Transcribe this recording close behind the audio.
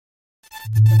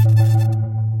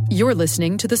You're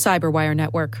listening to the Cyberwire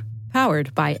Network,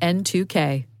 powered by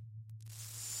N2K.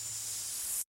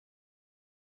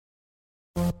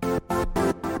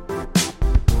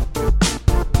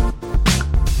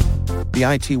 The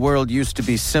IT world used to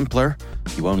be simpler.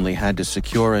 You only had to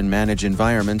secure and manage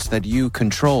environments that you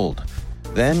controlled.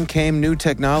 Then came new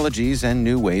technologies and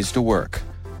new ways to work.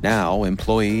 Now,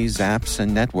 employees, apps,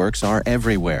 and networks are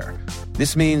everywhere.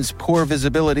 This means poor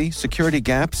visibility, security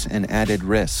gaps, and added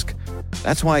risk.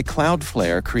 That's why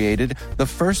Cloudflare created the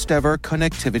first-ever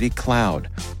connectivity cloud.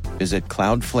 Visit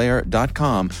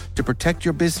cloudflare.com to protect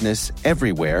your business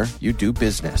everywhere you do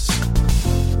business.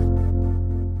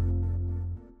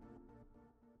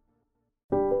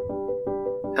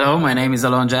 Hello, my name is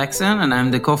Alon Jackson, and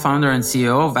I'm the co-founder and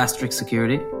CEO of Asterisk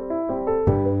Security.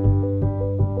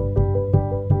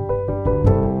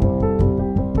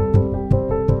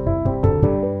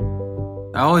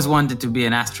 I always wanted to be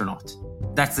an astronaut.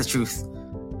 That's the truth.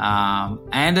 I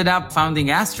ended up founding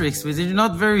Asterisk, which is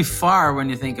not very far when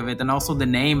you think of it. And also the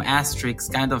name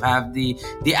Asterisk kind of have the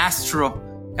astro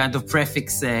kind of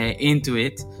prefix into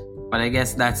it. But I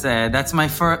guess that's my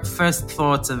first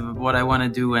thoughts of what I want to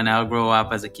do when I'll grow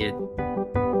up as a kid.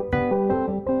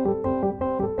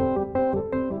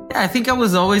 Yeah, I think I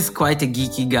was always quite a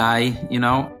geeky guy, you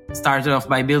know. Started off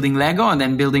by building Lego and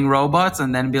then building robots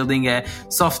and then building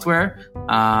software.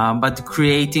 But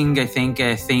creating, I think,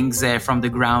 things from the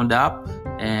ground up.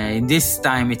 In this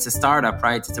time, it's a startup,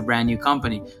 right? It's a brand new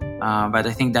company. But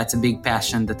I think that's a big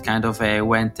passion that kind of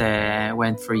went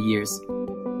for years.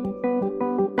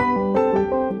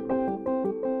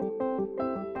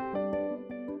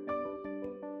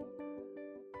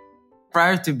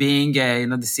 Prior to being,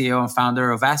 the CEO and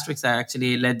founder of Asterisk, I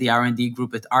actually led the R&D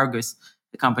group at Argus,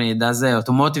 the company that does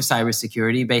automotive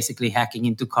cybersecurity, basically hacking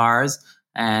into cars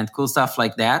and cool stuff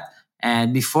like that.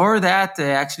 And before that,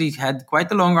 I actually had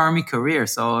quite a long army career.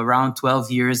 So around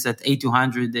 12 years at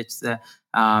A200, it's the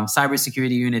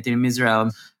cybersecurity unit in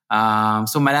Israel.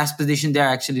 So my last position there,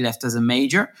 I actually left as a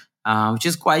major, which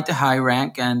is quite a high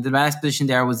rank. And the last position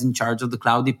there, I was in charge of the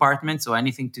cloud department. So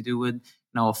anything to do with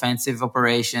offensive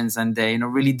operations and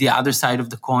really the other side of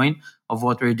the coin of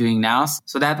what we're doing now.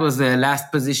 So that was the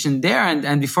last position there.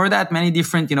 And before that, many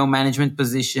different, management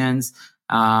positions.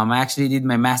 I actually did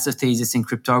my master's thesis in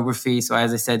cryptography. So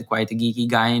as I said, quite a geeky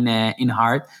guy in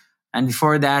heart. And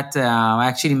before that, I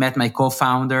actually met my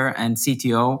co-founder and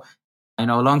CTO, a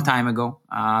long time ago.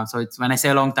 So it's when I say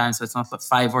a long time, so it's not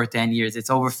 5 or 10 years. It's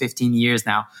over 15 years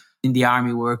now. In the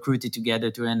Army, we were recruited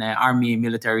together to an Army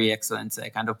military excellence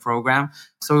kind of program.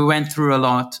 So we went through a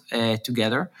lot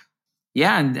together.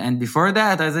 Yeah, and before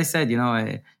that, as I said,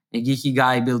 a geeky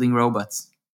guy building robots.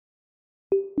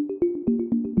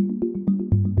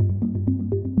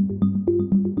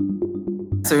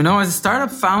 So, as a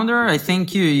startup founder, I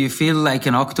think you feel like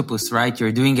an octopus, right?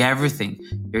 You're doing everything.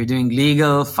 You're doing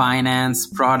legal, finance,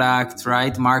 product,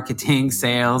 right? Marketing,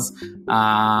 sales.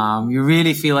 You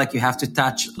really feel like you have to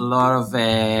touch a lot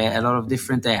of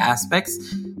different aspects.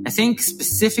 I think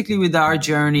specifically with our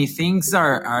journey, things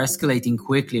are escalating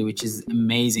quickly, which is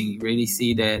amazing. You really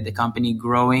see the company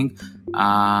growing.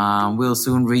 We'll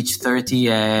soon reach 30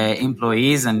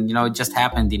 employees, and it just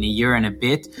happened in a year and a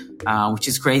bit, which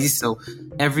is crazy. So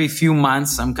every few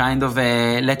months, I'm kind of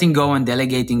letting go and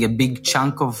delegating a big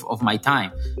chunk of my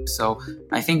time. So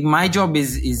I think my job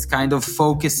is kind of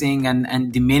focusing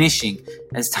and diminishing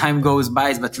as time goes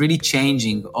by, but really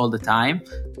changing all the time.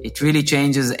 It really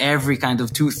changes every kind of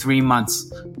 2-3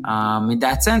 months in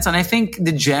that sense. And I think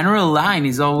the general line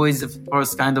is always, of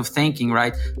course, kind of thinking,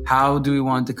 right? How do we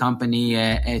want the company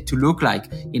to look like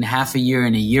in half a year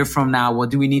and a year from now?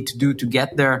 What do we need to do to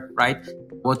get there, right?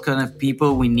 What kind of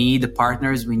people we need, the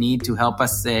partners we need to help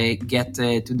us get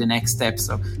to the next step.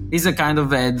 So these are kind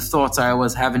of the thoughts I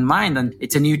always have in mind. And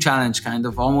it's a new challenge kind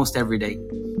of almost every day.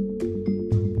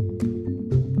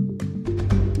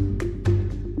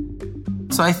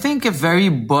 So I think a very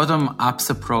bottom-up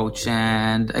approach,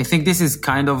 and I think this is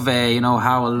kind of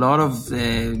how a lot of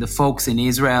the folks in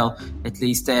Israel, at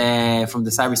least from the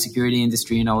cybersecurity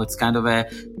industry, it's kind of a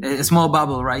small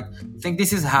bubble, right? I think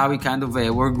this is how we kind of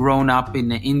were grown up in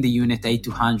the unit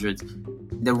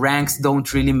A200. The ranks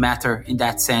don't really matter in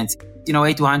that sense.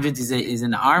 A200 is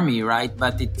an army, right?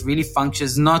 But it really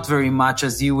functions not very much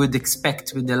as you would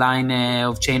expect with the line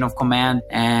of chain of command.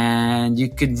 And you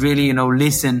could really,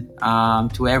 listen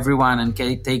to everyone and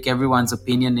take everyone's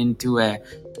opinion into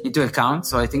into account.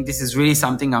 So I think this is really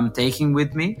something I'm taking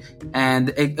with me. And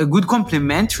a good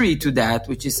complementary to that,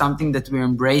 which is something that we're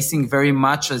embracing very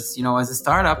much as a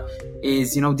startup,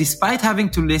 is, despite having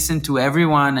to listen to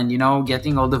everyone and,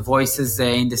 getting all the voices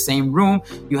in the same room,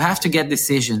 you have to get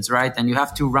decisions, right? And you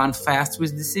have to run fast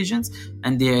with decisions.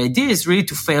 And the idea is really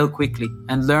to fail quickly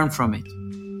and learn from it.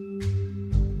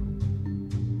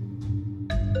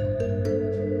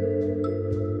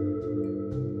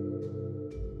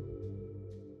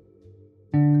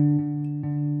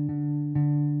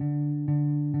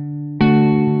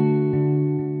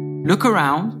 Look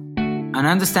around and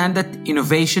understand that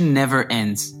innovation never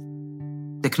ends.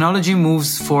 Technology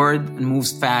moves forward and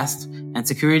moves fast, and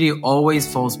security always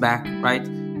falls back, right?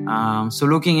 So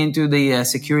looking into the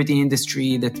security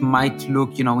industry that might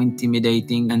look,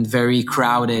 intimidating and very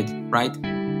crowded, right?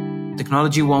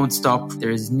 Technology won't stop.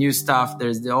 There's new stuff.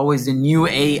 There's always a new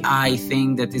AI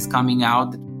thing that is coming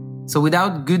out. So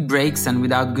without good brakes and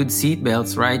without good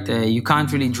seatbelts, right, you can't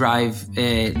really drive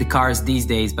the cars these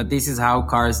days, but this is how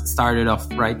cars started off,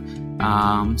 right?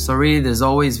 So really there's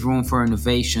always room for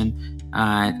innovation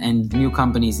and new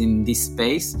companies in this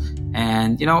space.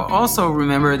 And, also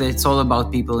remember that it's all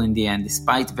about people in the end,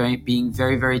 despite being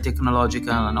very, very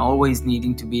technological and always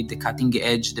needing to be the cutting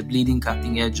edge, the bleeding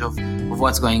cutting edge of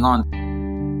what's going on.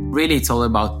 Really, it's all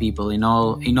about people in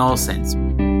all sense.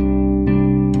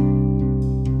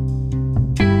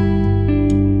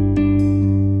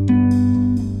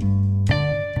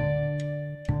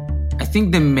 I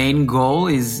think the main goal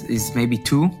is maybe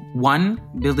two. One,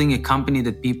 building a company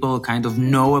that people kind of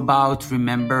know about,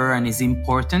 remember, and is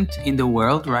important in the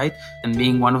world, right? And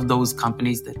being one of those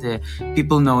companies that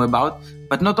people know about.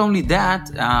 But not only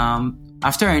that,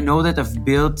 after I know that I've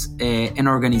built an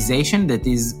organization that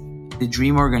is the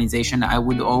dream organization I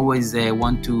would always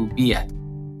want to be at.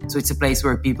 So it's a place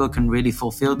where people can really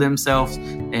fulfill themselves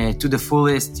to the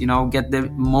fullest, get the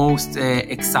most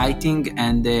exciting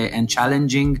and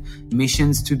challenging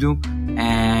missions to do,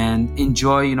 and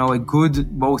enjoy, a good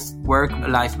both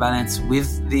work-life balance with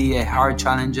the hard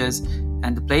challenges,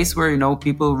 and the place where,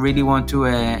 people really want to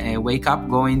wake up,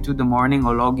 go into the morning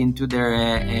or log into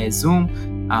their Zoom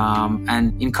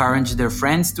and encourage their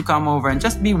friends to come over and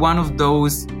just be one of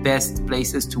those best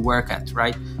places to work at,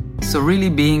 right? So really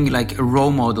being like a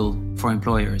role model for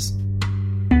employers.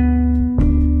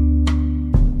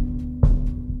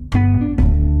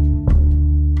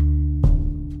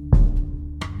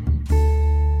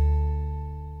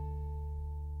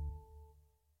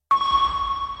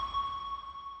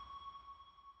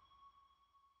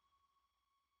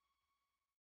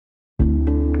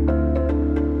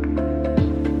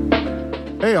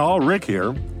 Hey all, Rick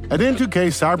here. At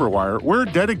N2K Cyberwire, we're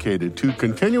dedicated to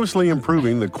continuously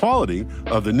improving the quality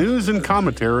of the news and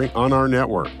commentary on our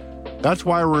network. That's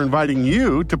why we're inviting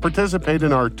you to participate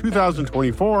in our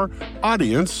 2024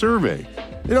 audience survey.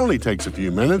 It only takes a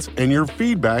few minutes, and your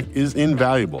feedback is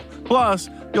invaluable. Plus,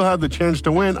 you'll have the chance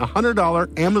to win a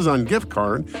 $100 Amazon gift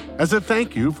card as a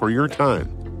thank you for your time.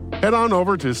 Head on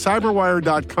over to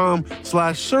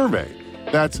cyberwire.com/survey.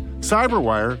 That's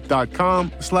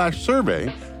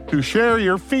cyberwire.com/survey to share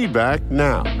your feedback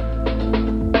now.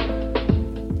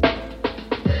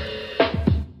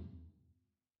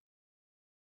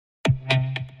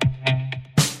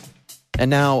 And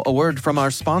now, a word from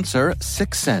our sponsor,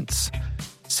 6 Sense.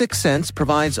 6 Sense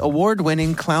provides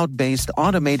award-winning cloud-based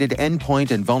automated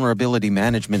endpoint and vulnerability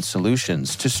management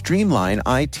solutions to streamline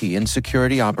IT and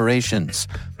security operations.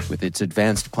 With its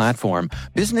advanced platform,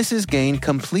 businesses gain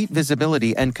complete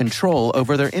visibility and control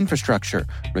over their infrastructure,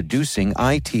 reducing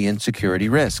IT and security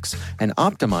risks and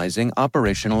optimizing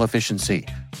operational efficiency.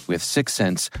 With 6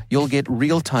 Sense, you'll get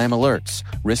real-time alerts,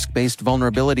 risk-based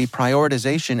vulnerability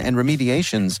prioritization and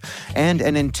remediations, and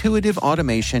an intuitive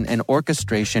automation and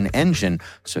orchestration engine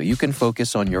so you can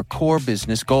focus on your core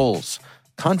business goals,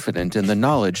 confident in the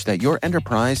knowledge that your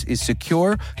enterprise is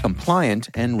secure, compliant,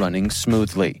 and running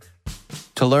smoothly.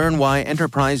 To learn why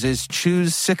enterprises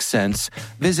choose 6 Sense,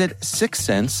 visit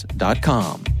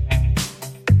 6sense.com.